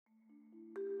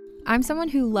I'm someone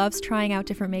who loves trying out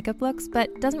different makeup looks,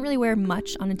 but doesn't really wear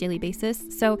much on a daily basis,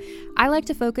 so I like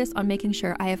to focus on making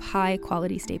sure I have high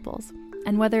quality staples.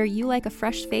 And whether you like a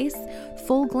fresh face,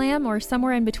 full glam, or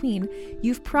somewhere in between,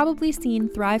 you've probably seen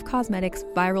Thrive Cosmetics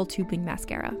Viral Tubing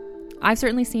Mascara. I've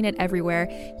certainly seen it everywhere.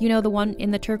 You know, the one in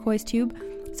the turquoise tube?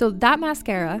 So that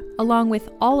mascara, along with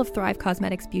all of Thrive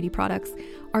Cosmetics beauty products,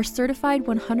 are certified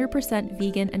 100%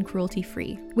 vegan and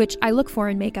cruelty-free, which I look for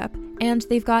in makeup, and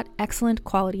they've got excellent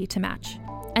quality to match.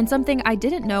 And something I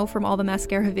didn't know from all the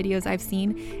mascara videos I've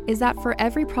seen is that for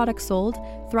every product sold,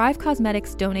 Thrive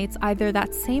Cosmetics donates either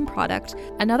that same product,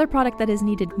 another product that is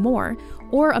needed more,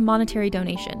 or a monetary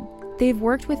donation. They've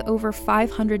worked with over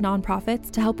 500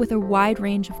 nonprofits to help with a wide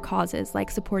range of causes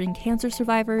like supporting cancer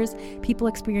survivors, people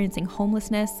experiencing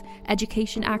homelessness,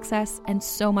 education access, and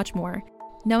so much more.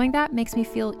 Knowing that makes me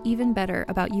feel even better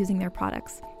about using their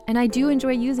products. And I do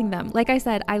enjoy using them. Like I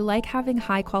said, I like having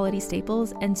high quality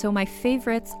staples, and so my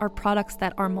favorites are products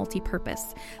that are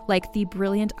multi-purpose, like the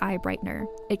Brilliant Eye Brightener.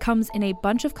 It comes in a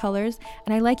bunch of colors,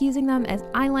 and I like using them as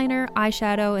eyeliner,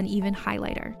 eyeshadow, and even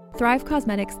highlighter. Thrive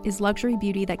Cosmetics is luxury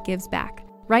beauty that gives back.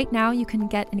 Right now, you can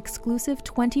get an exclusive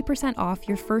 20% off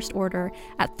your first order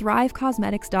at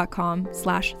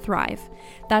thrivecosmetics.com/thrive.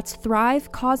 That's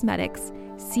Thrive Cosmetics,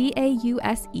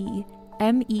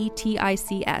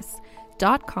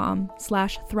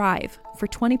 CAUSEMETICS.com/thrive for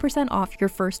 20% off your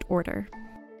first order.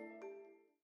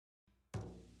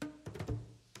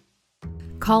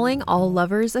 Calling all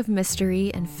lovers of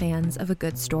mystery and fans of a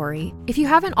good story. If you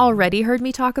haven't already heard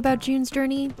me talk about June's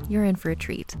Journey, you're in for a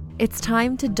treat. It's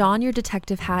time to don your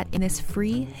detective hat in this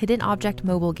free hidden object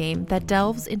mobile game that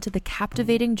delves into the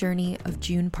captivating journey of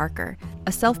June Parker,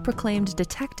 a self-proclaimed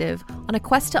detective on a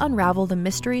quest to unravel the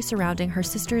mystery surrounding her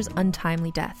sister's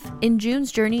untimely death. In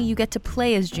June's Journey, you get to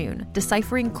play as June,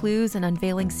 deciphering clues and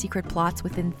unveiling secret plots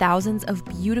within thousands of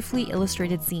beautifully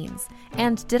illustrated scenes.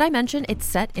 And did I mention it's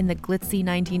set in the glitzy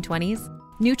 1920s?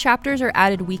 New chapters are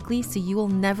added weekly, so you will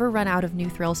never run out of new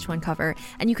thrills to uncover,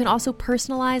 and you can also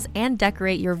personalize and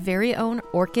decorate your very own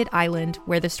Orchid Island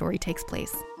where the story takes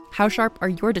place. How sharp are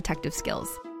your detective skills?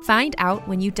 Find out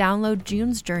when you download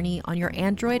June's Journey on your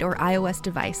Android or iOS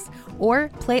device, or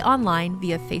play online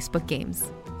via Facebook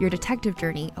Games. Your detective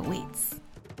journey awaits.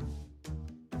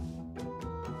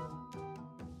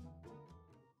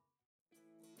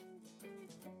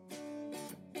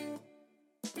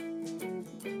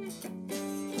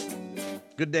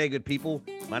 Good day, good people.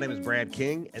 My name is Brad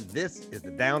King, and this is the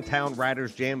Downtown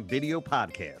Writers Jam video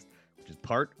podcast, which is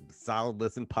part of the Solid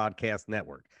Listen Podcast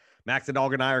Network. Max and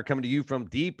Dog and I are coming to you from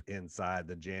deep inside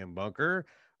the Jam Bunker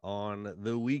on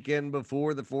the weekend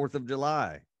before the 4th of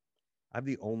July. I'm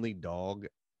the only dog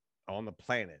on the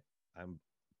planet, I'm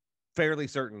fairly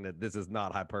certain that this is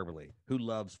not hyperbole, who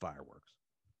loves fireworks.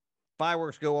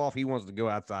 Fireworks go off, he wants to go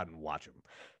outside and watch them.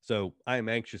 So I am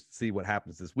anxious to see what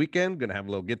happens this weekend. Going to have a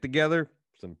little get-together.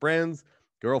 Some friends,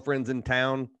 girlfriends in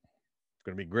town.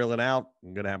 Going to be grilling out.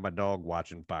 I'm going to have my dog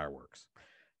watching fireworks.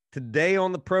 Today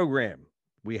on the program,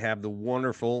 we have the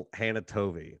wonderful Hannah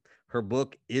Tovey. Her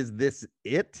book, Is This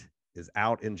It?, is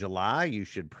out in July. You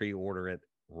should pre-order it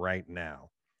right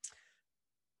now.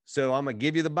 So I'm going to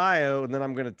give you the bio, and then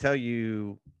I'm going to tell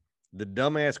you the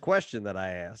dumbass question that I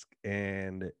ask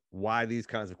and why these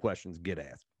kinds of questions get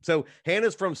asked. So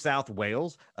Hannah's from South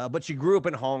Wales, but she grew up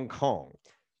in Hong Kong.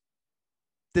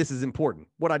 This is important.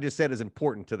 What I just said is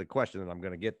important to the question that I'm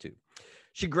going to get to.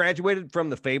 She graduated from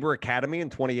the Faber Academy in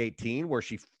 2018, where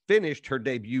she finished her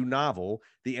debut novel,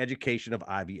 The Education of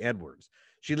Ivy Edwards.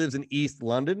 She lives in East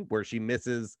London, where she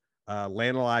misses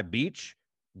Lanelai Beach,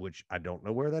 which I don't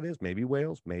know where that is. Maybe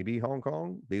Wales, maybe Hong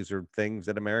Kong. These are things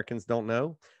that Americans don't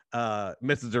know.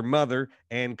 Misses her mother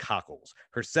and Cockles.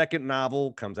 Her second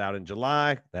novel comes out in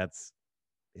July. That's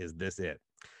Is This It?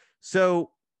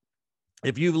 So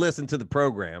if you've listened to the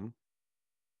program,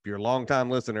 if you're a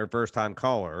longtime listener, first-time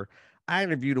caller, I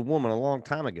interviewed a woman a long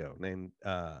time ago named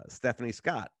Stephanie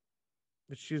Scott.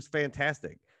 She was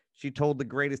fantastic. She told the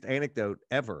greatest anecdote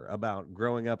ever about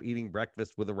growing up eating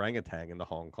breakfast with orangutan in the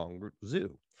Hong Kong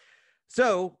Zoo.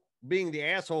 So, being the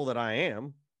asshole that I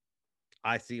am,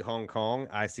 I see Hong Kong,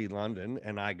 I see London,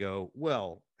 and I go,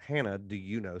 well, Hannah, do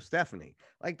you know Stephanie?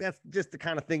 Like, that's just the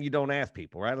kind of thing you don't ask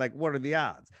people, right? Like, what are the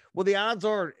odds? Well, the odds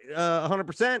are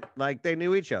 100%. Like, they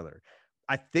knew each other.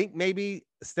 I think maybe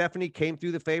Stephanie came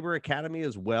through the Faber Academy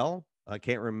as well. I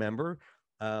can't remember.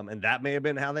 And that may have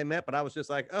been how they met. But I was just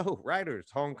like, oh, writers,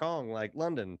 Hong Kong, like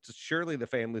London. Surely the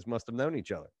families must have known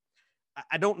each other.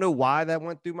 I don't know why that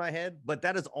went through my head, but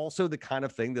that is also the kind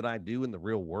of thing that I do in the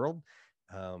real world.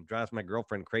 drives my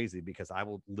girlfriend crazy because I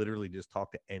will literally just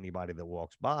talk to anybody that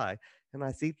walks by, and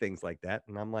I see things like that,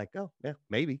 and I'm like, oh yeah,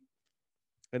 maybe.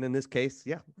 And in this case,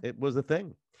 yeah, it was a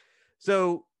thing.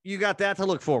 So you got that to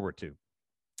look forward to.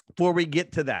 Before we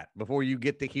get to that, before you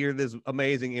get to hear this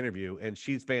amazing interview, and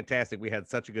she's fantastic. We had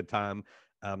such a good time.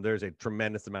 There's a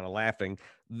tremendous amount of laughing.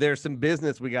 There's some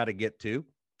business we got to get to.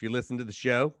 If you listen to the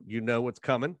show, you know what's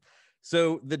coming.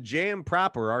 So the Jam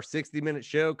proper, our 60-minute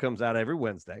show comes out every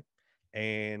Wednesday,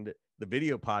 and the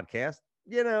video podcast,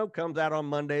 comes out on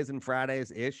Mondays and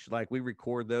Fridays ish. Like we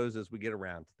record those as we get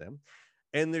around to them.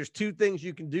 And there's two things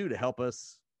you can do to help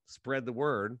us spread the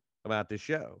word about this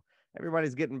show.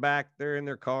 Everybody's getting back. They're in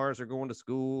their cars or going to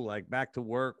school, like back to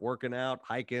work, working out,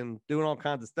 hiking, doing all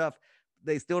kinds of stuff.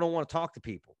 They still don't want to talk to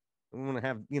people. They want to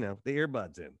have, the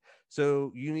earbuds in.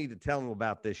 So you need to tell them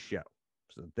about this show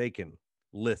so that they can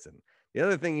listen. The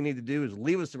other thing you need to do is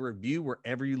leave us a review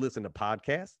wherever you listen to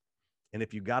podcasts. And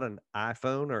if you got an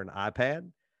iPhone or an iPad,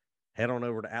 head on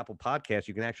over to Apple Podcasts.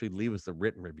 You can actually leave us a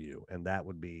written review, and that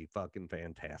would be fucking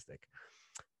fantastic.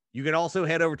 You can also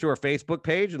head over to our Facebook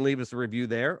page and leave us a review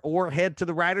there, or head to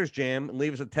the Writers Jam and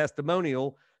leave us a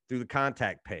testimonial through the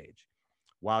contact page.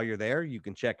 While you're there, you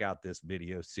can check out this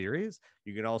video series.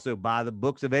 You can also buy the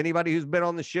books of anybody who's been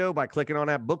on the show by clicking on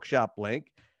that bookshop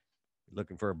link.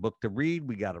 Looking for a book to read,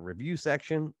 we got a review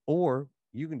section, or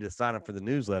you can just sign up for the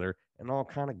newsletter, and all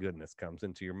kind of goodness comes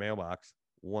into your mailbox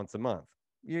once a month.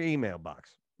 Your email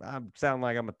box. I sound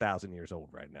like I'm 1,000 years old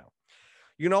right now.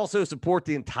 You can also support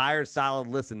the entire Solid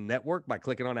Listen network by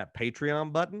clicking on that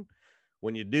Patreon button.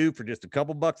 When you do, for just a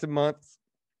couple bucks a month,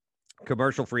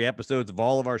 commercial-free episodes of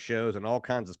all of our shows and all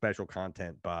kinds of special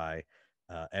content by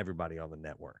everybody on the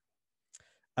network.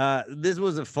 This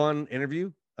was a fun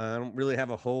interview. I don't really have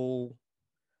a whole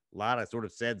lot. I sort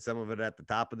of said some of it at the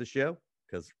top of the show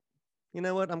because, you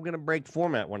know what? I'm going to break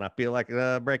format when I feel like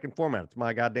breaking format. It's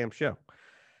my goddamn show.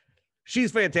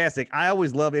 She's fantastic. I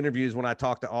always love interviews when I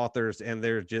talk to authors and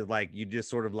they're just like, you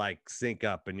just sort of like sync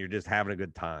up and you're just having a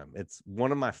good time. It's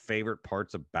one of my favorite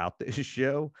parts about this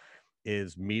show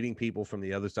is meeting people from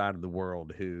the other side of the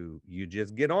world who you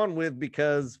just get on with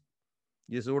because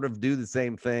you sort of do the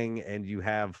same thing and you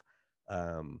have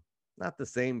not the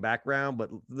same background,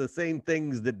 but the same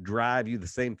things that drive you, the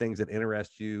same things that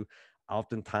interest you.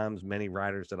 Oftentimes, many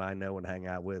writers that I know and hang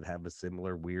out with have a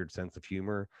similar weird sense of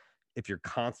humor. If you're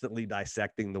constantly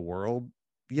dissecting the world,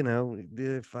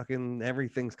 fucking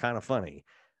everything's kind of funny.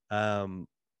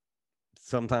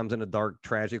 Sometimes in a dark,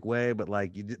 tragic way, but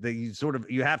like you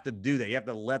have to do that. You have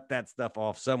to let that stuff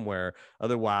off somewhere.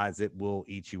 Otherwise, it will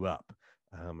eat you up.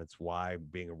 It's why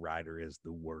being a writer is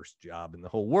the worst job in the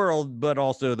whole world, but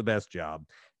also the best job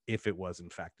if it was in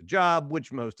fact a job,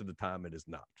 which most of the time it is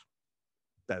not.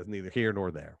 That is neither here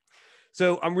nor there.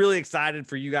 So I'm really excited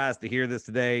for you guys to hear this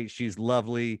today. She's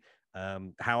lovely.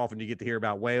 How often do you get to hear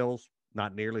about whales?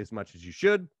 Not nearly as much as you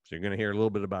should. So you're going to hear a little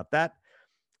bit about that.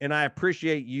 And I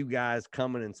appreciate you guys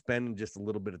coming and spending just a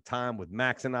little bit of time with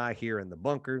Max and I here in the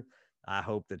bunker. I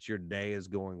hope that your day is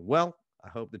going well. I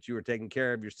hope that you are taking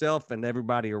care of yourself and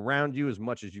everybody around you as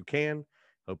much as you can.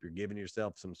 Hope you're giving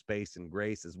yourself some space and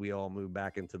grace as we all move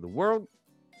back into the world.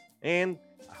 And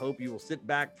I hope you will sit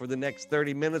back for the next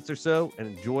 30 minutes or so and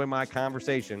enjoy my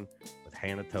conversation with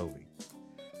Hannah Tovey.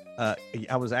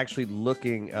 I was actually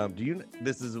looking,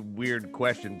 this is a weird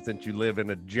question since you live in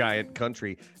a giant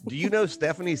country. Do you know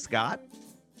Stephanie Scott?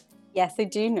 Yes, I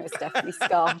do know Stephanie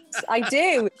Scott. I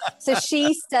do. So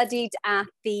she studied at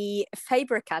the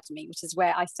Faber Academy, which is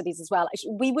where I studied as well.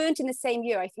 We weren't in the same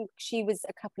year. I think she was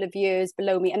a couple of years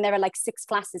below me, and there are like 6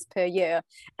 classes per year.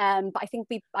 But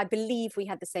I believe we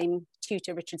had the same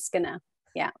tutor, Richard Skinner.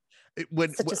 Yeah.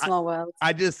 Such a small world.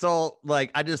 I just saw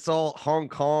Hong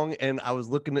Kong, and I was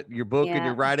looking at your book and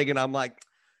your writing, and I'm like,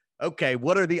 okay,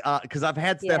 what are the because I've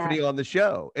had Stephanie on the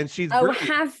show, and she's brilliant.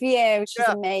 Have you? She's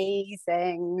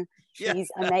amazing.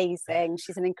 She's amazing.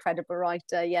 She's an incredible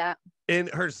writer. Yeah. And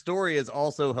her story is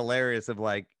also hilarious. Of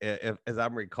like, as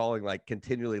I'm recalling, like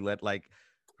continually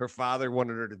her father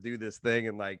wanted her to do this thing,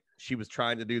 and like she was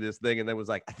trying to do this thing, and then was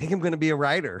like, I think I'm going to be a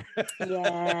writer.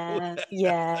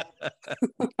 Yeah.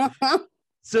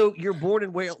 So you're born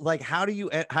in Wales. Like, how do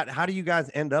you guys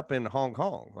end up in Hong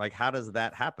Kong? Like, how does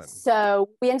that happen? So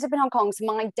we ended up in Hong Kong. So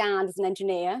my dad is an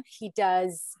engineer. He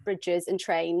does bridges and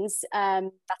trains.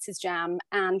 That's his jam.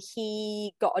 And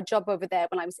he got a job over there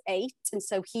when I was 8. And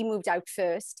so he moved out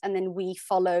first. And then we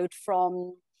followed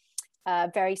from a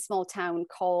very small town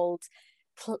called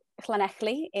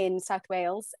Llanelli in South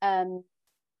Wales.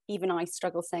 even I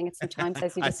struggle saying it sometimes,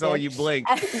 as you I just saw said. you blink.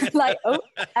 Like,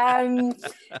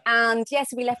 and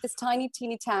yes, we left this tiny,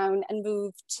 teeny town and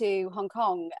moved to Hong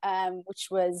Kong, which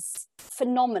was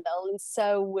phenomenal in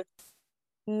so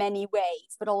many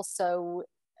ways, but also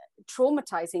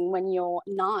traumatizing when you're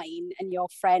 9 and your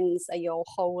friends are your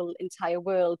whole entire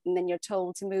world, and then you're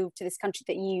told to move to this country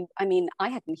that I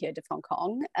hadn't heard of Hong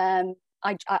Kong.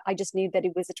 I just knew that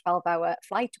it was a 12-hour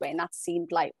flight away, and that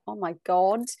seemed like, oh my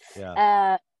God.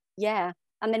 Yeah.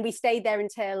 And then we stayed there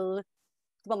until,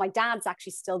 well, my dad's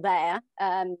actually still there.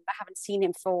 I haven't seen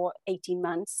him for 18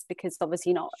 months because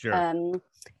obviously not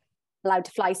allowed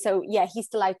to fly. So yeah, he's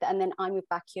still out there. And then I moved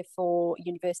back here for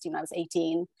university when I was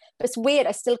 18. But it's weird.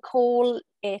 I still call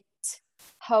it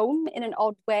home in an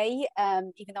odd way,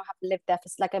 even though I haven't lived there for,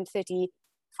 like, I'm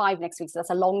 35 next week. So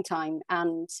that's a long time.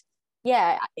 And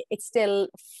yeah, it still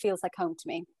feels like home to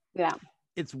me. Yeah.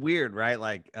 It's weird, right?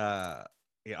 Like,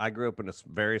 I grew up in a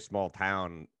very small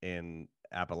town in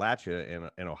Appalachia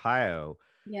in Ohio.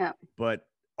 Yeah. But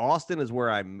Austin is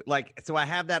where I'm like, so I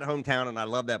have that hometown and I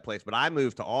love that place, but I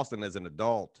moved to Austin as an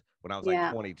adult when I was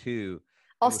like 22.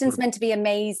 Austin's meant to be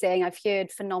amazing. I've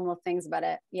heard phenomenal things about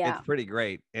it. Yeah. It's pretty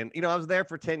great. And, I was there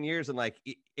for 10 years and like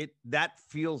that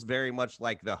feels very much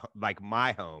like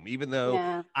my home, even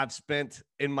though I've spent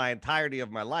in my entirety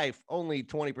of my life, only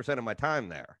 20% of my time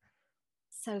there.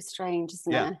 So strange,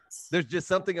 isn't it? There's just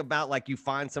something about, like, you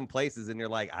find some places and you're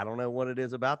like, I don't know what it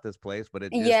is about this place, but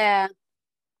it just...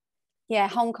 Yeah,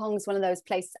 Hong Kong's one of those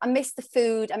places. I miss the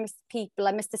food, I miss the people,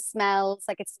 I miss the smells.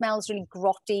 Like, it smells really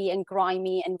grotty and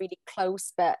grimy and really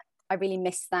close, but I really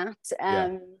miss that.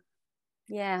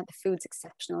 The food's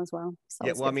exceptional as well.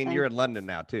 Yeah, well, I mean, you're in London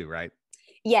now too, right?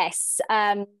 Yes.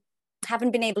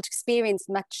 Haven't been able to experience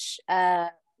much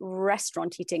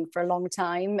restaurant eating for a long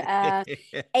time.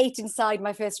 Ate inside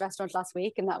my first restaurant last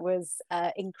week, and that was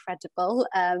incredible.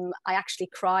 I actually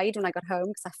cried when I got home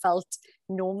because I felt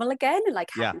normal again, and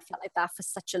hadn't felt like that for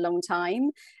such a long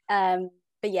time.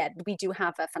 But yeah, we do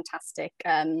have a fantastic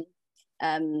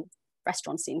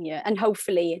restaurant scene here, and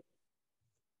hopefully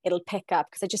it'll pick up,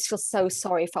 because I just feel so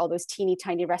sorry for all those teeny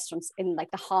tiny restaurants in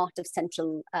the heart of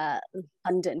central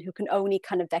London, who can only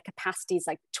kind of, their capacity is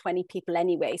 20 people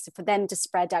anyway. So for them to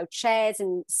spread out chairs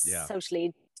and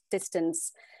socially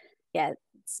distance,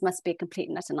 this must be a complete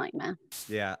and utter nightmare.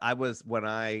 Yeah, when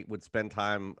I would spend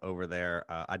time over there,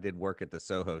 I did work at the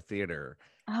Soho Theater.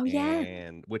 Oh yeah.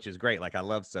 And which is great. I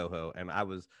love Soho. And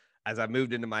as I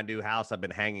moved into my new house, I've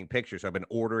been hanging pictures. So I've been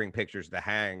ordering pictures to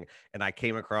hang, and I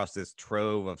came across this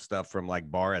trove of stuff from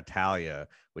Bar Italia,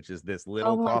 which is this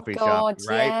little coffee shop,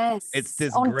 right? Yes. It's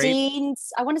this on great...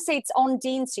 Dean's. I want to say it's on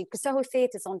Dean Street, because Soho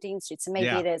Theatre's on Dean Street, so maybe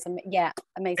it is. Yeah,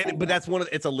 amazing. But that's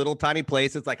it's a little tiny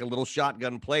place. It's like a little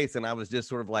shotgun place, and I was just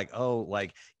sort of like,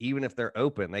 even if they're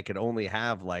open, they could only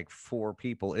have 4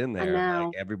 people in there.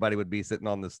 Everybody would be sitting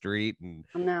on the street, and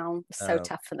I know, so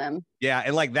tough for them. Yeah,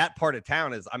 and that part of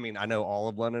town is, I know all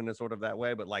of London is sort of that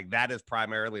way, but that is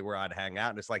primarily where I'd hang out.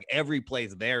 And it's every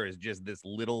place there is just this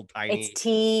little tiny... It's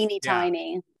teeny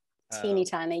tiny. Teeny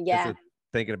tiny, yeah.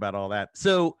 Thinking about all that.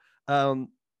 So I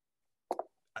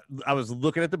was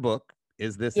looking at the book.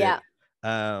 Is this it?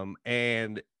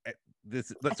 And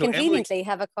this... I conveniently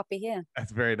have a copy here.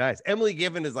 That's very nice. Emily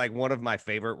Given is one of my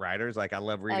favorite writers. I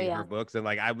love reading her books. And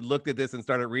I looked at this and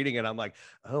started reading it. I'm like,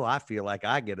 oh, I feel like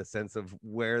I get a sense of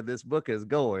where this book is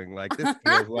going. This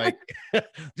feels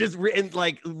just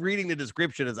reading the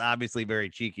description is obviously very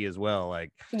cheeky as well.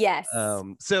 Yes.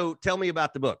 So tell me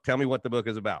about the book. Tell me what the book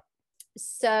is about.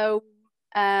 So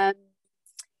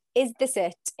Is This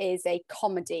It is a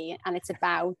comedy, and it's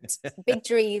about big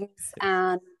dreams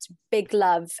and big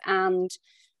love and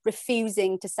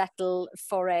refusing to settle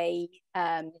for a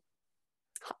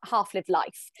half-lived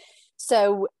life.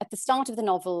 So at the start of the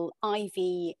novel,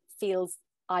 Ivy is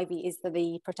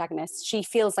the protagonist. She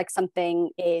feels like something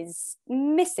is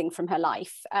missing from her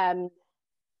life.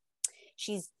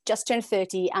 She's just turned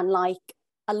 30, and like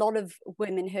a lot of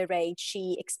women her age,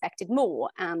 she expected more.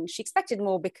 And she expected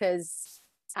more because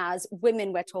as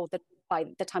women, we're told that by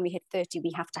the time we hit 30,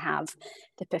 we have to have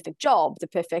the perfect job, the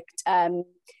perfect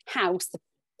house, the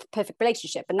perfect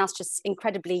relationship. And that's just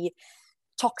incredibly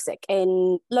toxic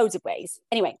in loads of ways.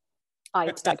 Anyway,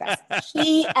 I digress. That's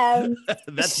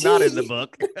not in the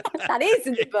book. That is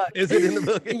in the book. Is it in the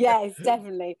book? Yes,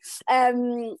 definitely.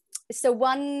 So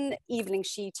one evening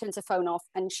she turns her phone off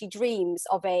and she dreams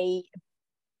of a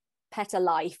better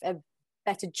life, a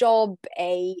better job,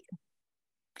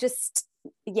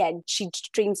 she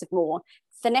dreams of more.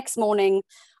 The next morning,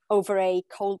 over a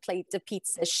cold plate of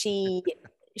pizza, she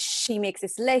makes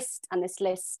this list, and this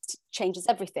list changes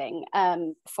everything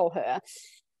for her.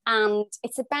 And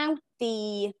it's about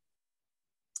the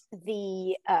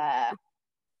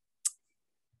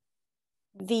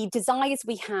desires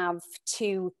we have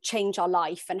to change our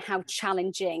life and how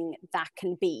challenging that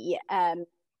can be. And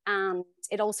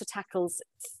it also tackles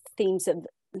themes of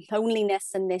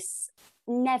loneliness and this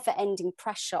never-ending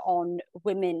pressure on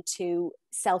women to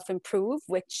self-improve,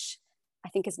 which I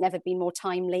think has never been more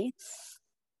timely.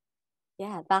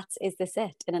 Yeah, is this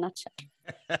it in a nutshell.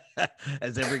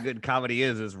 As every good comedy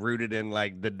is rooted in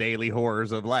like the daily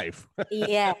horrors of life.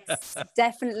 Yes,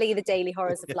 definitely the daily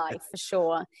horrors of life, for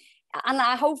sure. And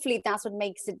hopefully that's what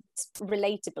makes it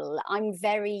relatable. I'm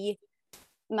very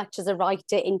much, as a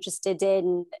writer, interested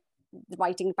in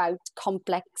writing about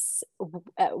complex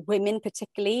women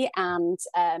particularly, and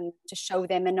to show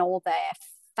them in all their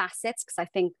facets, because I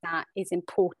think that is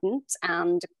important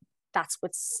and that's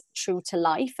what's true to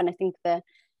life. And I think the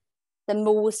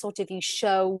more sort of you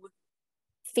show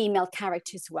female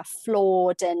characters who are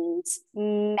flawed and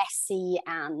messy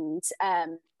and I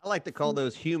like to call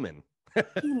those human.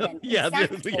 Human. Yeah,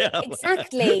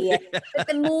 exactly. Yeah. But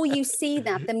the more you see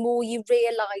that, the more you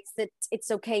realize that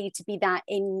it's okay to be that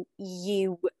in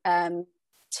you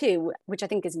too, which I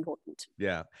think is important.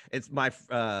 Yeah, it's my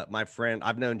friend.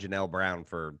 I've known Janelle Brown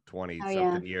for 20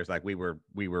 something years. Like we were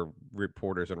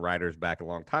reporters and writers back a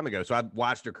long time ago. So I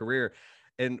watched her career.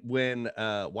 And when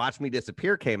Watch Me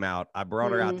Disappear came out, I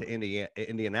brought her out to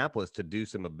Indianapolis to do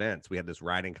some events. We had this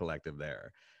writing collective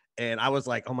there. And I was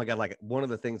like, oh my God, like one of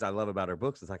the things I love about her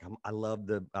books is like, I love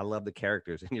the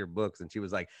characters in your books. And she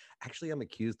was like, actually, I'm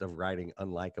accused of writing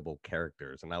unlikable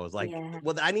characters. And I was like,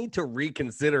 well, I need to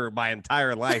reconsider my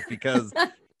entire life, because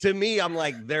to me, I'm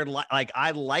like, they're like,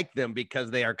 I like them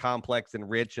because they are complex and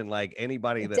rich. And like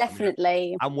anybody that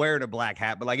definitely, I'm wearing a black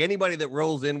hat, but like anybody that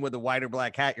rolls in with a white or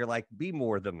black hat, you're like, be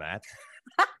more than that.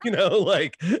 You know,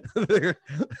 like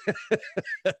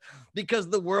because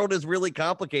the world is really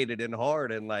complicated and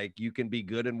hard, and like you can be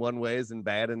good in one ways and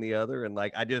bad in the other, and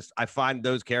like I find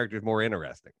those characters more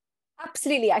interesting.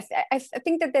 Absolutely. I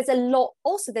think that there's a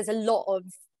lot of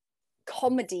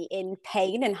comedy in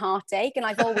pain and heartache, and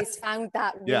I've always found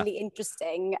that really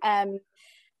interesting. I'm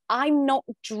not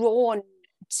drawn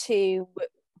to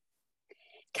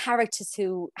characters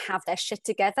who have their shit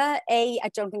together. I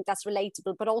don't think that's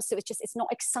relatable, but also it's not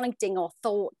exciting or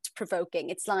thought provoking.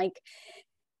 It's like,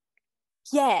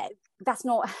 that's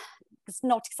not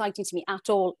exciting to me at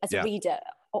all as a reader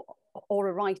or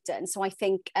a writer. And so I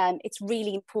think it's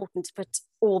really important to put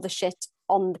all the shit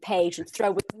on the page and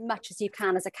throw as much as you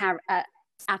can as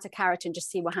at a character and just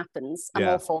see what happens. I'm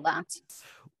all for that.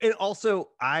 And also,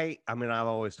 I mean, I've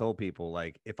always told people,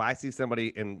 like, if I see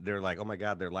somebody and they're like, oh my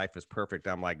God, their life is perfect,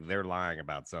 I'm like, they're lying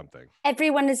about something.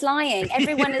 Everyone is lying.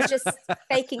 Everyone is just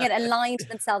faking it and lying to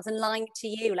themselves and lying to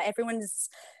you. Like, everyone's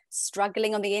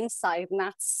struggling on the inside, and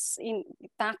that's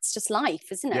just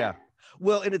life, isn't it? Yeah.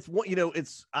 Well, and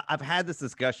I've had this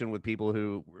discussion with people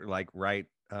who like write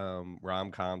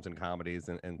rom-coms and comedies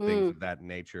and things of that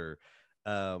nature.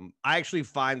 I actually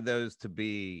find those to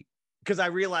be, because I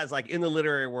realize, like, in the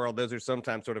literary world, those are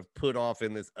sometimes sort of put off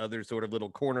in this other sort of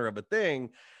little corner of a thing.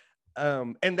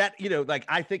 And that, like,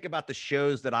 I think about the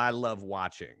shows that I love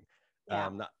watching,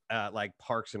 like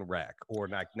Parks and Rec, or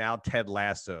like now Ted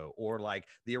Lasso, or like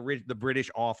the British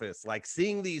Office, like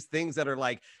seeing these things that are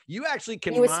like, you actually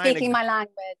can. You were speaking my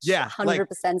language. Yeah, 100%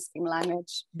 speaking my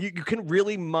language. You can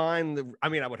really mine I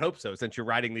mean, I would hope so, since you're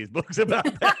writing these books about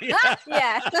that.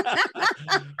 Yeah.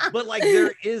 But like,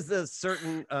 there is a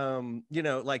certain,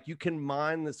 like you can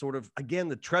mine the sort of, again,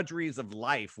 the trudgeries of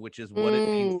life, which is what it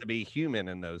means to be human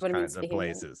in those kinds of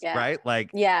places, right?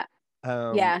 Like,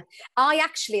 I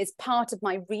actually, as part of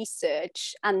my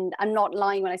research, and I'm not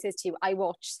lying when I say to you, I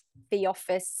watched The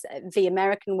Office, the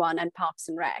American one, and Parks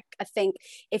and Rec. I think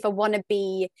if I want to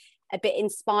be a bit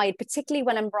inspired, particularly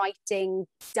when I'm writing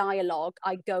dialogue,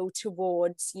 I go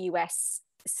towards US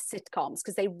sitcoms,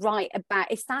 because they write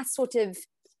about, it's that sort of,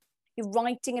 you're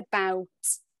writing about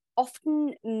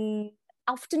often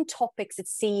topics that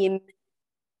seem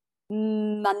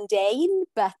mundane,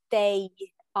 but they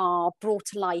are brought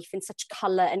to life in such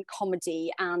color and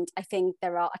comedy. And I think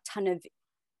there are a ton of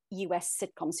US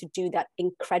sitcoms who do that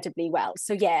incredibly well.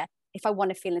 So yeah, if I want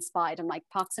to feel inspired, I'm like,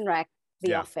 Parks and Rec,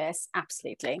 The Office,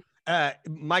 absolutely.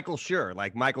 Michael Schur,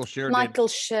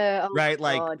 oh right?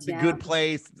 Like The Good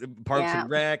Place, Parks and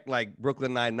Rec, like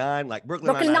Brooklyn Nine-Nine, like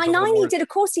Brooklyn Nine-Nine he did, of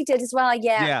course he did as well.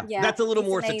 Yeah. That's a little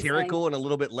more satirical and a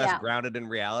little bit less grounded in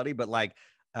reality, but like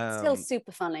still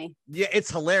super funny. Yeah, it's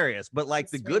hilarious. But like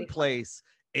The Good Place,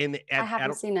 I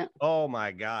haven't seen it. Oh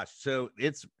my gosh. So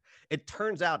it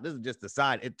turns out, this is just a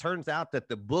side, it turns out that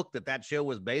the book that show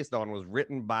was based on was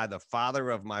written by the father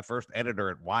of my first editor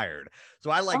at Wired. So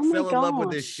I like fell in love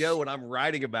with this show, and I'm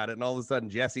writing about it, and all of a sudden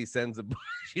Jessie sends a book.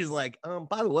 She's like,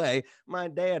 by the way, my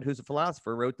dad, who's a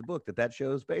philosopher, wrote the book that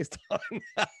show is based on.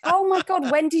 Oh my God,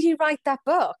 when did you write that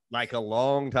book? Like a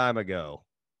long time ago.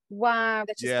 Wow,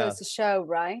 that just goes to show,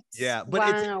 right? Yeah,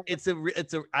 but it's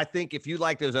a. I think if you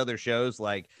like those other shows,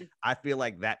 like I feel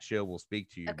like that show will speak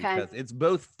to you because it's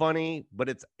both funny, but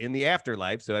it's in the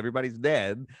afterlife, so everybody's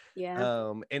dead.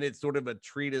 Yeah. And it's sort of a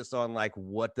treatise on like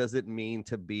what does it mean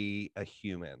to be a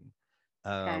human,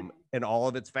 and all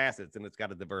of its facets, and it's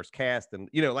got a diverse cast, and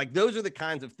like those are the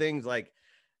kinds of things like.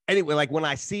 Anyway, like when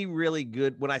I see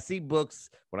books,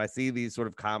 when I see these sort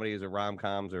of comedies or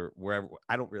rom-coms or wherever,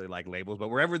 I don't really like labels, but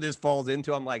wherever this falls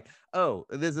into, I'm like, oh,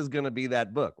 this is going to be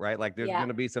that book, right? Like there's going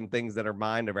to be some things that are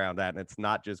mined around that. And it's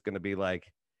not just going to be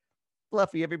like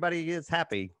fluffy. Everybody is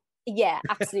happy. Yeah,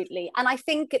 absolutely. And I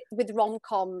think with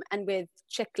rom-com and with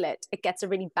chick lit, it gets a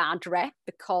really bad rep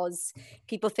because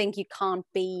people think you can't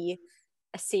be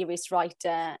a serious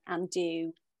writer and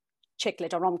do chick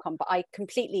lit or rom-com, but I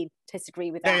completely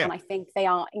disagree with that. And I think they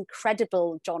are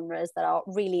incredible genres that are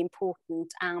really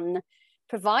important and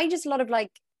provide just a lot of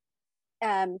like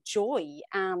joy,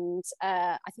 and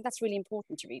I think that's really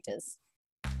important to readers.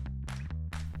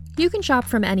 You can shop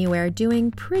from anywhere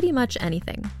doing pretty much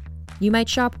anything. You might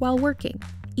shop while working,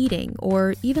 eating,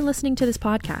 or even listening to this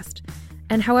podcast.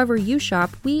 And however you shop,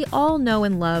 we all know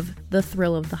and love the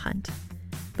thrill of the hunt.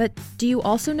 But do you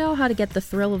also know how to get the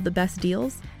thrill of the best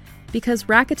deals? Because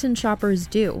Rakuten shoppers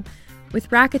do. With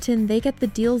Rakuten, they get the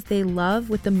deals they love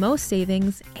with the most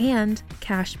savings and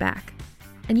cash back.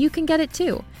 And you can get it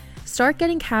too. Start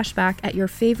getting cash back at your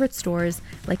favorite stores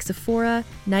like Sephora,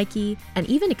 Nike, and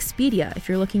even Expedia if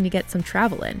you're looking to get some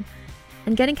travel in.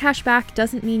 And getting cash back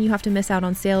doesn't mean you have to miss out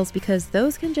on sales because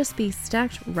those can just be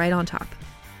stacked right on top.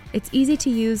 It's easy to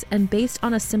use and based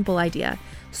on a simple idea.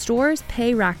 Stores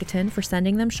pay Rakuten for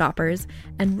sending them shoppers,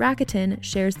 and Rakuten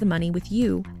shares the money with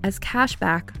you as cash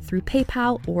back through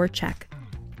PayPal or check.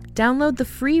 Download the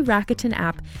free Rakuten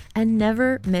app and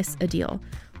never miss a deal.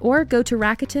 Or go to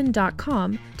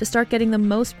Rakuten.com to start getting the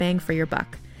most bang for your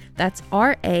buck. That's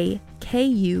Rakuten.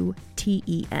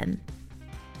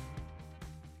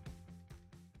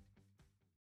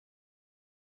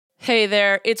 Hey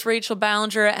there, it's Rachel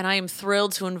Ballinger, and I am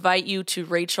thrilled to invite you to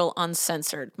Rachel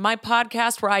Uncensored, my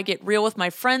podcast where I get real with my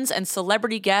friends and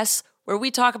celebrity guests, where we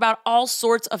talk about all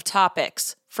sorts of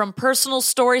topics. From personal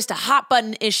stories to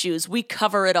hot-button issues, we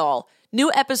cover it all.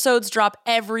 New episodes drop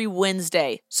every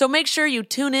Wednesday, so make sure you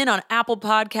tune in on Apple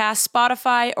Podcasts,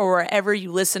 Spotify, or wherever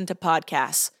you listen to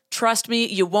podcasts. Trust me,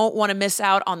 you won't want to miss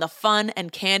out on the fun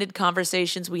and candid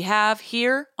conversations we have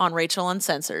here on Rachel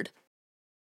Uncensored.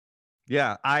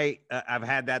 Yeah, I've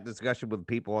had that discussion with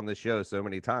people on this show so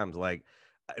many times. Like,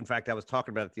 in fact, I was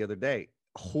talking about it the other day.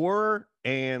 Horror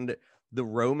and the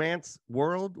romance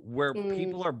world where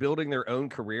people are building their own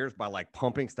careers by like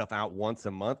pumping stuff out once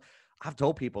a month. I've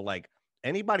told people like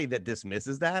anybody that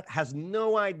dismisses that has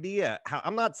no idea how.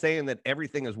 I'm not saying that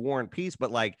everything is War and Peace, but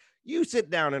like you sit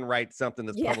down and write something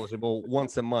that's publishable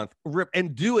once a month, rip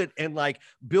and do it and like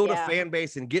build a fan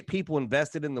base and get people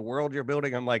invested in the world you're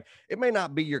building. I'm like, it may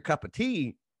not be your cup of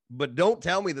tea, but don't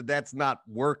tell me that that's not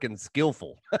work and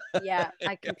skillful. Yeah,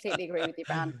 I completely agree with you,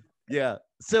 Bran. Yeah.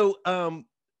 So,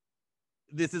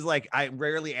 this is like, I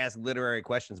rarely ask literary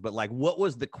questions, but like, what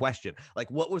was the question?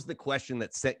 Like, what was the question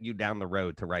that sent you down the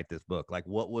road to write this book? Like,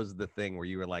 what was the thing where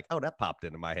you were like, oh, that popped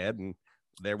into my head and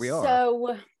there we are.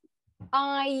 So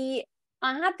I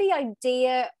had the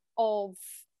idea of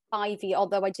Ivy,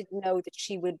 although I didn't know that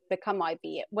she would become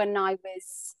Ivy when I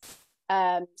was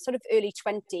sort of early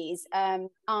 20s.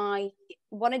 I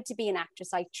wanted to be an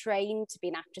actress. I trained to be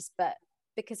an actress, but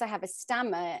because I have a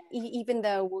stammer, even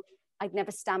though I'd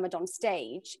never stammered on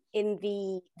stage, in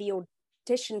the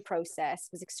audition process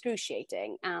was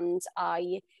excruciating. And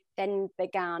I then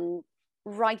began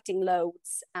writing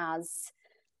loads as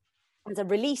a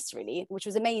release, really, which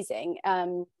was amazing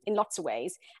in lots of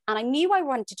ways. And I knew I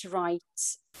wanted to write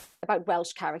about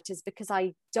Welsh characters because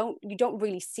you don't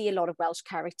really see a lot of Welsh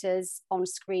characters on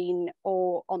screen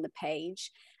or on the page.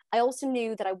 I also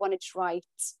knew that I wanted to write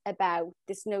about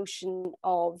this notion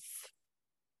of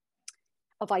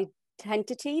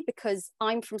identity because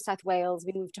I'm from South Wales,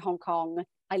 we moved to Hong Kong,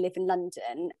 I live in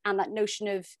London, and that notion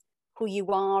of who you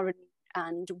are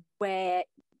and where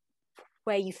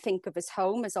you think of as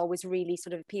home has always really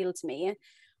sort of appealed to me.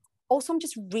 Also, I'm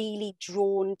just really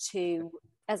drawn to,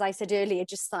 as I said earlier,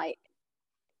 just like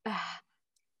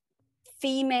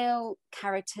female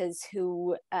characters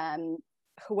who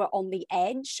who are on the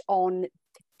edge, on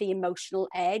the emotional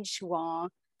edge, who are,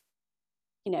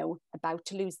 you know, about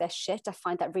to lose their shit. I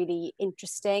find that really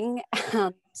interesting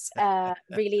and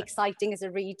really exciting as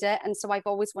a reader. And so I've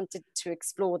always wanted to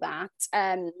explore that.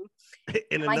 In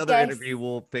another interview,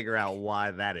 we'll figure out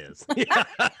why that is.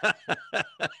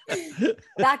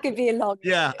 That could be a long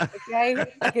yeah. interview, okay?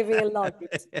 That could be a long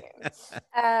interview.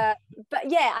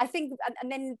 But yeah, I think,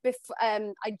 and then before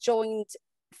I joined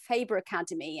Faber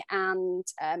Academy, and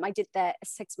I did their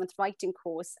 6-month writing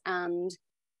course, and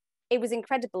it was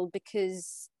incredible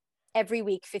because every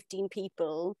week 15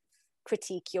 people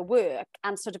critique your work,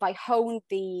 and sort of I honed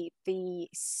the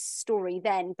story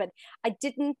then, but I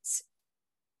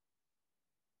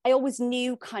always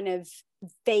knew kind of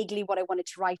vaguely what I wanted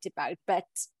to write about, but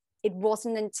it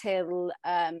wasn't until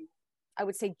I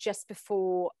would say just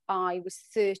before I was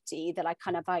 30 that I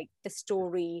kind of the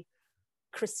story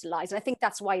crystallized. And I think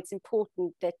that's why it's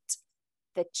important that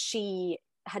she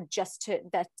had just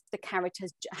that the character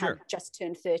had just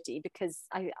turned 30, because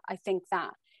I think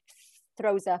that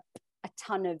throws up a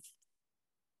ton of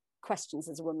questions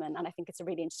as a woman, and I think it's a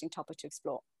really interesting topic to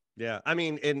explore. Yeah, I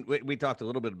mean, and we talked a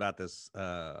little bit about this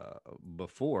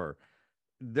before.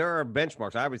 There are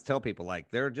benchmarks. I always tell people, like,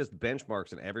 there are just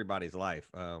benchmarks in everybody's life.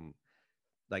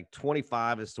 Like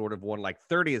 25 is sort of one, like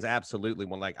 30 is absolutely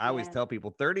one. Like I always tell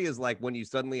people 30 is like when you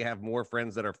suddenly have more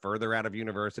friends that are further out of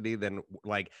university than,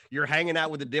 like, you're hanging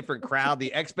out with a different crowd.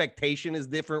 The expectation is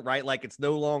different, right? Like it's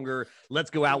no longer let's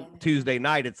go out Tuesday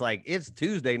night. It's like, it's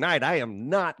Tuesday night. I am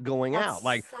not going out.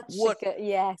 Like what?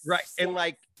 Yes. Right. And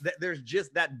like there's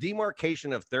just that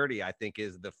demarcation of 30, I think,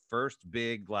 is the first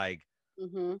big, like,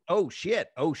 oh shit.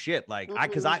 Like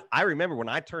because I remember when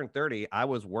I turned 30, I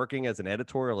was working as an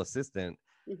editorial assistant.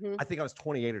 I think I was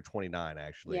 28 or 29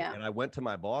 actually. And I went to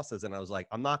my bosses and I was like,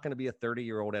 I'm not going to be a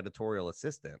 30-year-old editorial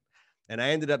assistant. And I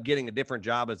ended up getting a different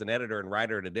job as an editor and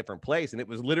writer at a different place. And it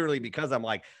was literally because I'm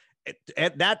like,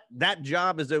 that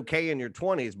job is okay in your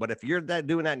 20s, but if you're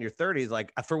doing that in your 30s,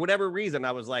 like for whatever reason,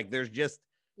 I was like, there's just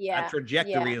that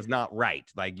trajectory is not right.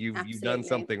 Like you've done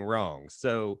something wrong.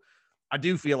 So I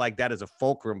do feel like that is a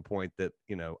fulcrum point that,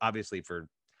 you know, obviously for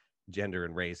gender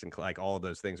and race and like all of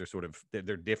those things are sort of,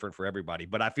 they're different for everybody,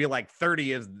 but I feel like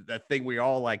 30 is the thing we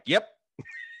all like, yep.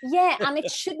 Yeah, and it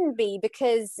shouldn't be,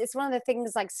 because it's one of the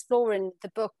things I explore in the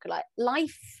book. Like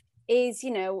life is,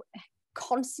 you know,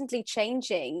 constantly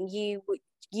changing.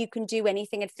 You can do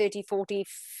anything at 30, 40,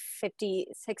 50,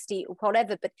 60,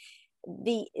 whatever, but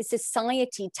the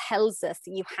society tells us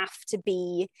that you have to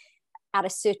be at a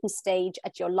certain stage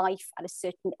at your life at a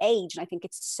certain age, and I think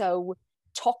it's so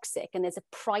toxic, and there's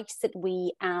a price that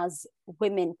we as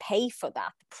women pay for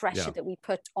that, the pressure that we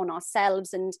put on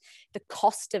ourselves, and the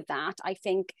cost of that, I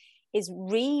think, is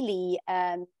really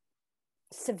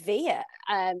severe,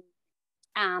 and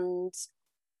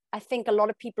I think a lot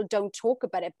of people don't talk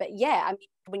about it. But yeah, I mean,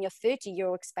 when you're 30,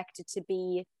 you're expected to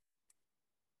be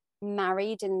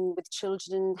married and with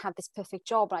children and have this perfect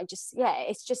job, and I just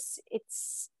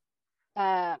it's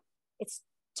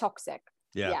toxic.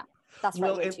 Yeah, that's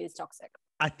right way to use toxic.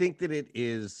 I think that it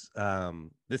is,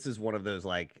 this is one of those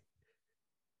like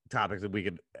topics that we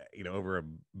could, you know, over a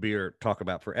beer talk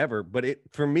about forever. But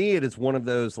for me, it is one of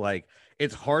those, like,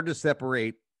 it's hard to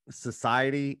separate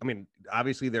society. I mean,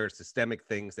 obviously there are systemic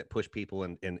things that push people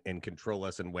and control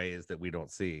us in ways that we don't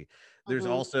see. There's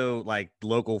also like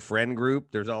local friend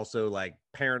group. There's also like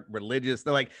parent religious.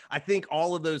 Like, I think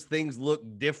all of those things look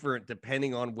different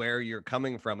depending on where you're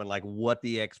coming from and like what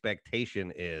the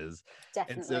expectation is.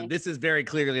 Definitely. And so this is very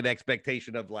clearly an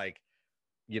expectation of, like,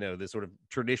 you know, this sort of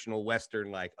traditional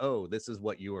Western, like, oh, this is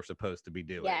what you are supposed to be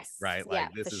doing. Right.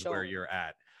 Like this is where you're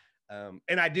at.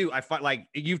 And I find, like,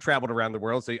 you've traveled around the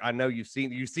world, so I know you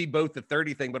see both the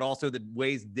 30 thing, but also the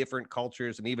ways different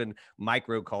cultures and even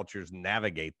micro cultures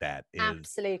navigate that.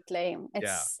 Absolutely.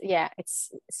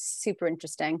 It's super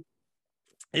interesting.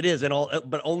 It is,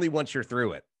 but only once you're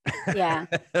through it. Yeah,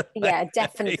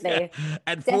 definitely.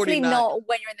 At definitely not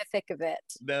when you're in the thick of it.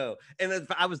 No. And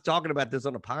I was talking about this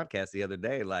on a podcast the other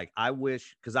day. Like, I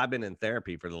wish, because I've been in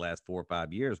therapy for the last 4 or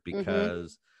 5 years,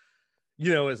 because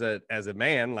you know, as a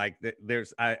man, like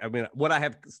I mean, what I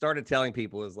have started telling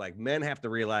people is, like, men have to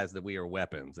realize that we are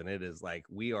weapons, and it is like,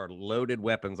 we are loaded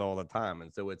weapons all the time.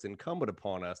 And so it's incumbent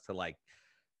upon us to, like,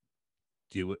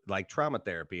 do it, like trauma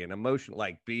therapy and emotion,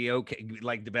 like be okay,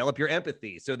 like develop your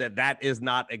empathy so that is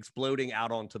not exploding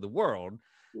out onto the world.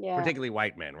 Particularly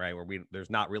white men, right? Where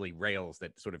there's not really rails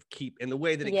that sort of keep in the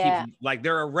way that it keeps, like,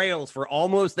 there are rails for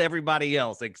almost everybody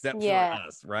else except for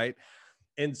us, right?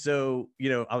 And so, you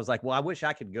know, I was like, well, I wish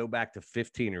I could go back to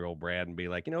 15-year-old Brad and be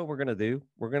like, you know what we're going to do?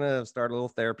 We're going to start a little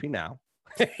therapy now.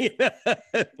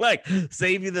 Like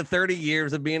save you the 30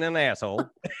 years of being an asshole.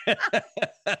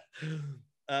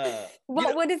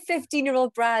 What would a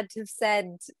 15-year-old Brad have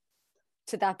said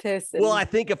to that person? Well, I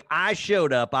think if I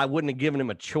showed up, I wouldn't have given him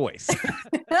a choice.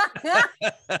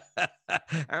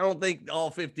 I don't think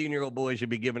all 15-year-old boys should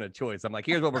be given a choice. I'm like,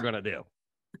 here's what we're going to do,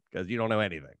 because you don't know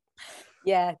anything.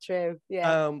 Yeah, true.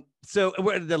 Yeah. So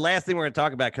the last thing we're going to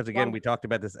talk about, because again, we talked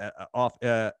about this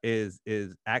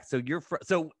is act. So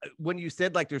so when you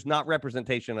said like there's not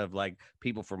representation of like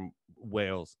people from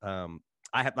Wales, I'm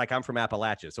from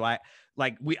Appalachia, so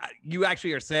you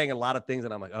actually are saying a lot of things,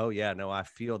 and I'm like, oh yeah, no, I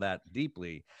feel that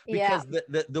deeply, because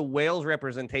the Wales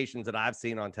representations that I've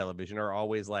seen on television are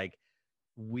always like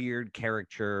weird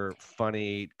caricature,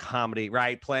 funny comedy,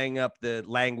 right? Playing up the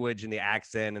language and the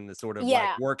accent and the sort of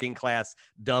like working class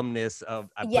dumbness of,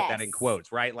 I put that in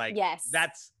quotes, right? Like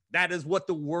that is what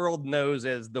the world knows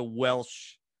as the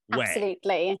Welsh way.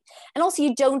 Absolutely. And also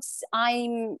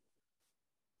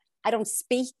I don't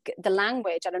speak the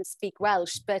language. I don't speak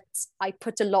Welsh, but I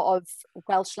put a lot of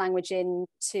Welsh language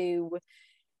into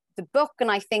the book. And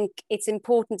I think it's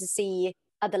important to see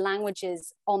other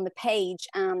languages on the page.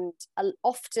 And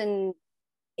often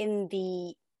in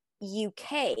the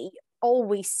UK, all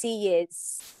we see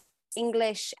is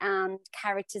English and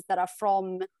characters that are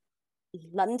from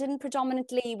London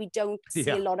predominantly. We don't see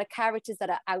a lot of characters that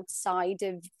are outside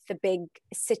of the big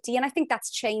city, and I think that's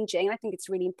changing. I think it's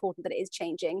really important that it is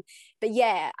changing. But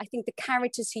yeah, I think the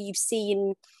characters who you've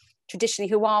seen traditionally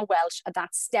who are Welsh are that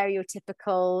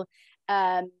stereotypical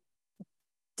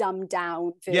dumbed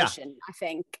down version, I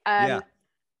think. And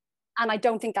I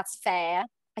don't think that's fair.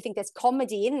 I think there's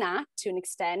comedy in that to an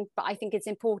extent, but I think it's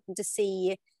important to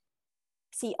see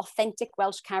authentic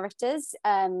Welsh characters,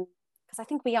 because I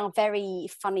think we are very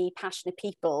funny, passionate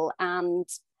people, and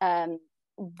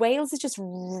Wales is just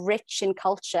rich in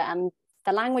culture, and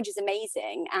the language is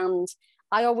amazing. And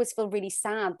I always feel really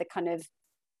sad that kind of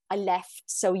I left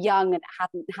so young and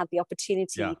hadn't had the opportunity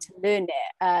to learn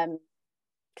it,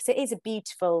 because it is a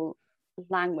beautiful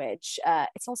language.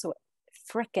 It's also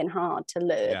freaking hard to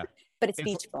learn. But it's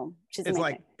beautiful, which is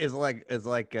amazing. It's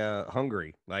like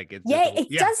Hungary. Like it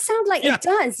does sound like it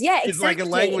does. Yeah, exactly. It's like a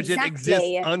language that exists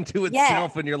unto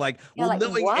itself, and you're like,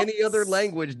 knowing what? Any other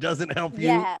language doesn't help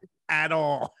you at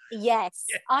all. Yes,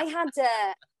 I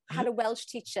had a Welsh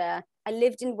teacher. I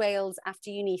lived in Wales after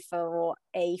uni for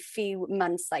a few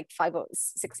months, like 5 or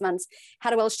 6 months.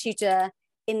 Had a Welsh tutor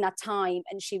in that time,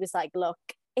 and she was like, "Look,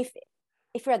 if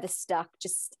you're ever stuck,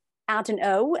 just add an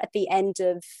O at the end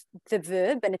of the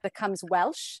verb and it becomes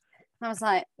Welsh." And I was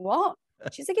like, what?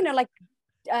 She's like,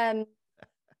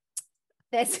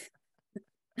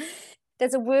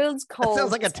 there's a word called... That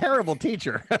sounds like a terrible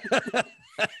teacher.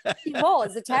 She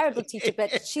was a terrible teacher,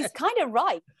 but she's kind of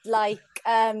right. Like,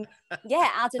 add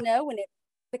an O and it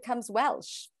becomes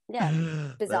Welsh.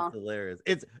 Yeah, bizarre. That's hilarious.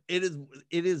 It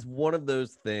is one of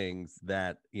those things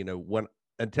that,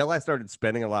 until I started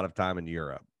spending a lot of time in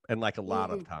Europe, and like a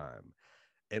lot of time,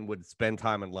 and would spend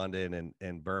time in London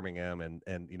and Birmingham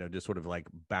and just sort of like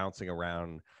bouncing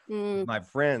around with my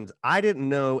friends, I didn't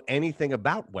know anything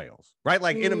about Wales, right?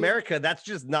 Like in America, that's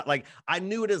just not like, I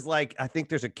knew it as like, I think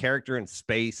there's a character in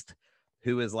Spaced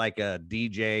who is like a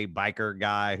DJ biker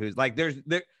guy who's like, there's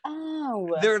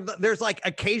like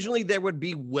occasionally there would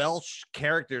be Welsh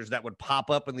characters that would pop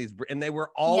up in these, and they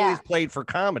were always played for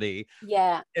comedy.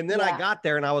 Yeah. And then I got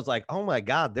there and I was like, oh my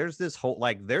God, there's this whole,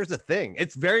 like, there's a thing.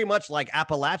 It's very much like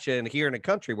Appalachia and here in the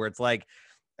country where it's like,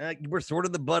 we're sort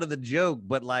of the butt of the joke,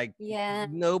 but like,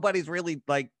 nobody's really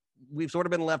like, we've sort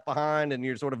of been left behind, and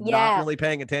you're sort of not really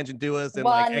paying attention to us, and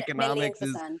like economics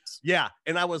is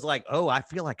and I was like, oh, I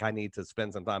feel like I need to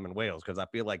spend some time in Wales, because I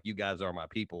feel like you guys are my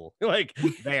people. Like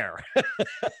there.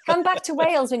 Come back to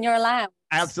Wales when you're allowed.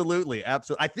 Absolutely. I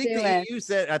think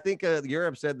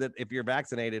Europe said that if you're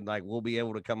vaccinated, like we'll be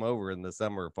able to come over in the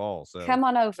summer or fall. So come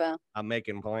on over. I'm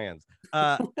making plans.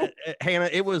 Hannah,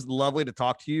 it was lovely to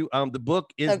talk to you. The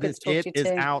book is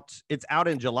out. It's out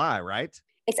in July, right?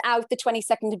 It's out the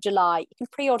 22nd of July. You can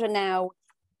pre-order now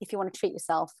if you want to treat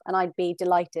yourself, and I'd be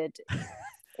delighted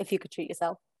if you could treat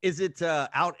yourself. Is it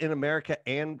out in America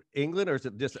and England, or is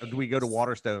it just, do we go to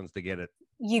Waterstones to get it?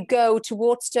 You go to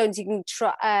Waterstones. You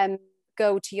can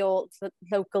go to your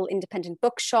local independent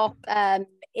bookshop.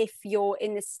 If you're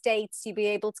in the States, you'll be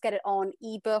able to get it on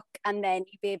ebook, and then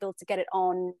you'll be able to get it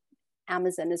on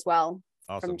Amazon as well.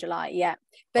 Awesome. From July. Yeah.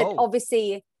 But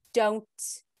obviously don't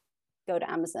go to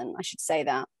Amazon. I should say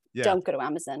that. Don't go to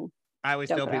Amazon. I always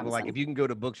tell people, like, if you can go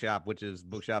to Bookshop, which is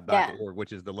bookshop.org,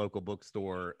 which is the local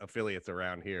bookstore affiliates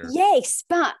around here. Yes,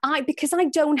 but because I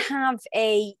don't have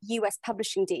a US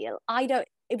publishing deal,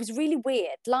 it was really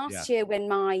weird. Last year when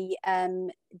my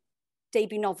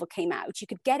debut novel came out, you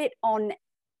could get it on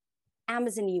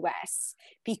Amazon US,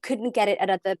 but you couldn't get it at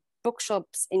other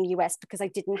bookshops in US because I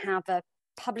didn't have a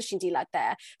publishing deal out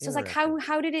there. So I was like,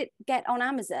 how did it get on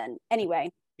Amazon?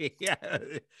 Anyway,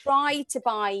 try to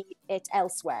buy it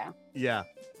elsewhere. Yeah,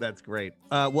 that's great.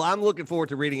 Well, I'm looking forward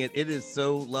to reading it. It is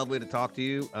so lovely to talk to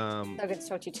you. So good to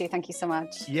talk to you too. Thank you so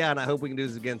much. Yeah, and I hope we can do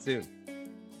this again soon.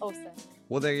 Awesome.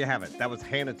 Well, there you have it. That was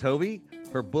Hannah Tovey.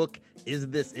 Her book, Is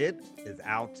This It?, is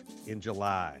out in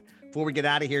July. Before we get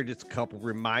out of here, just a couple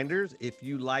reminders. If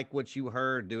you like what you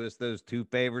heard, do us those 2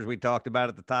 favors we talked about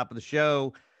at the top of the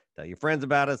show. Tell your friends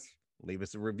about us. Leave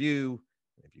us a review.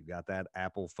 If you've got that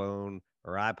Apple phone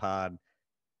or iPod,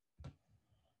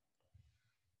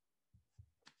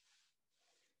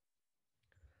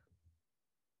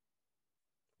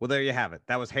 well, there you have it.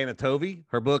 That was Hannah Tovey.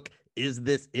 Her book, Is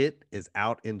This It?, is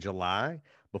out in July.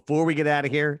 Before we get out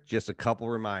of here, just a couple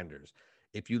reminders.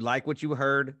 If you like what you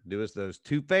heard, do us those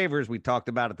 2 favors we talked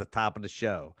about at the top of the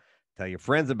show. Tell your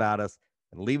friends about us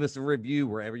and leave us a review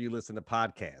wherever you listen to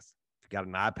podcasts. If you got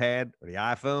an iPad or the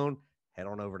iPhone, head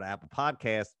on over to Apple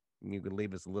Podcasts and you can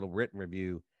leave us a little written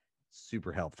review.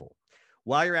 Super helpful.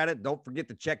 While you're at it, don't forget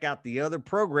to check out the other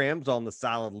programs on the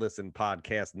Solid Listen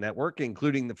Podcast Network,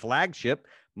 including the flagship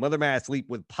Mother May I Sleep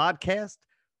With podcast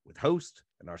with host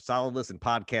and our Solid Listen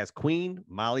podcast queen,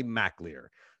 Molly McLear.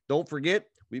 Don't forget,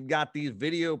 we've got these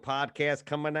video podcasts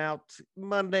coming out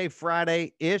Monday,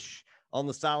 Friday-ish on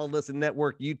the Solid Listen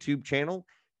Network YouTube channel.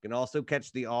 You can also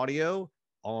catch the audio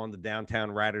on the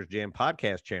Downtown Writers Jam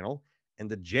podcast channel, and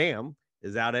the Jam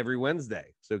is out every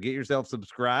Wednesday. So get yourself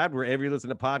subscribed wherever you listen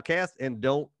to podcasts and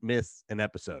don't miss an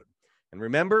episode. And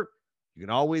remember, you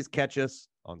can always catch us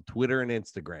on Twitter and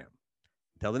Instagram.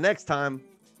 Until the next time,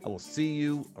 I will see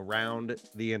you around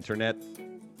the internet,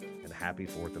 and happy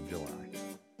 4th of July.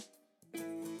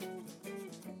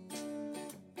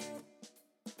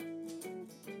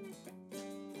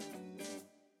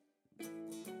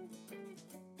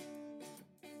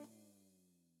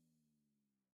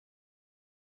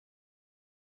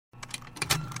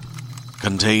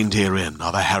 Contained herein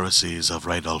are the heresies of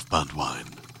Radolf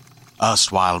Burntwine,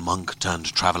 erstwhile monk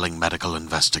turned traveling medical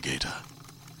investigator.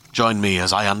 Join me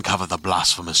as I uncover the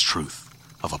blasphemous truth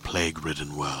of a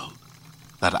plague-ridden world,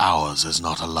 that ours is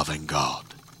not a loving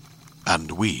God,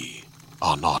 and we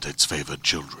are not its favored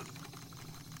children.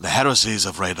 The heresies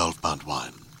of Radolf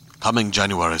Burntwine, coming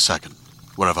January 2nd,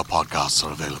 wherever podcasts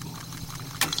are available.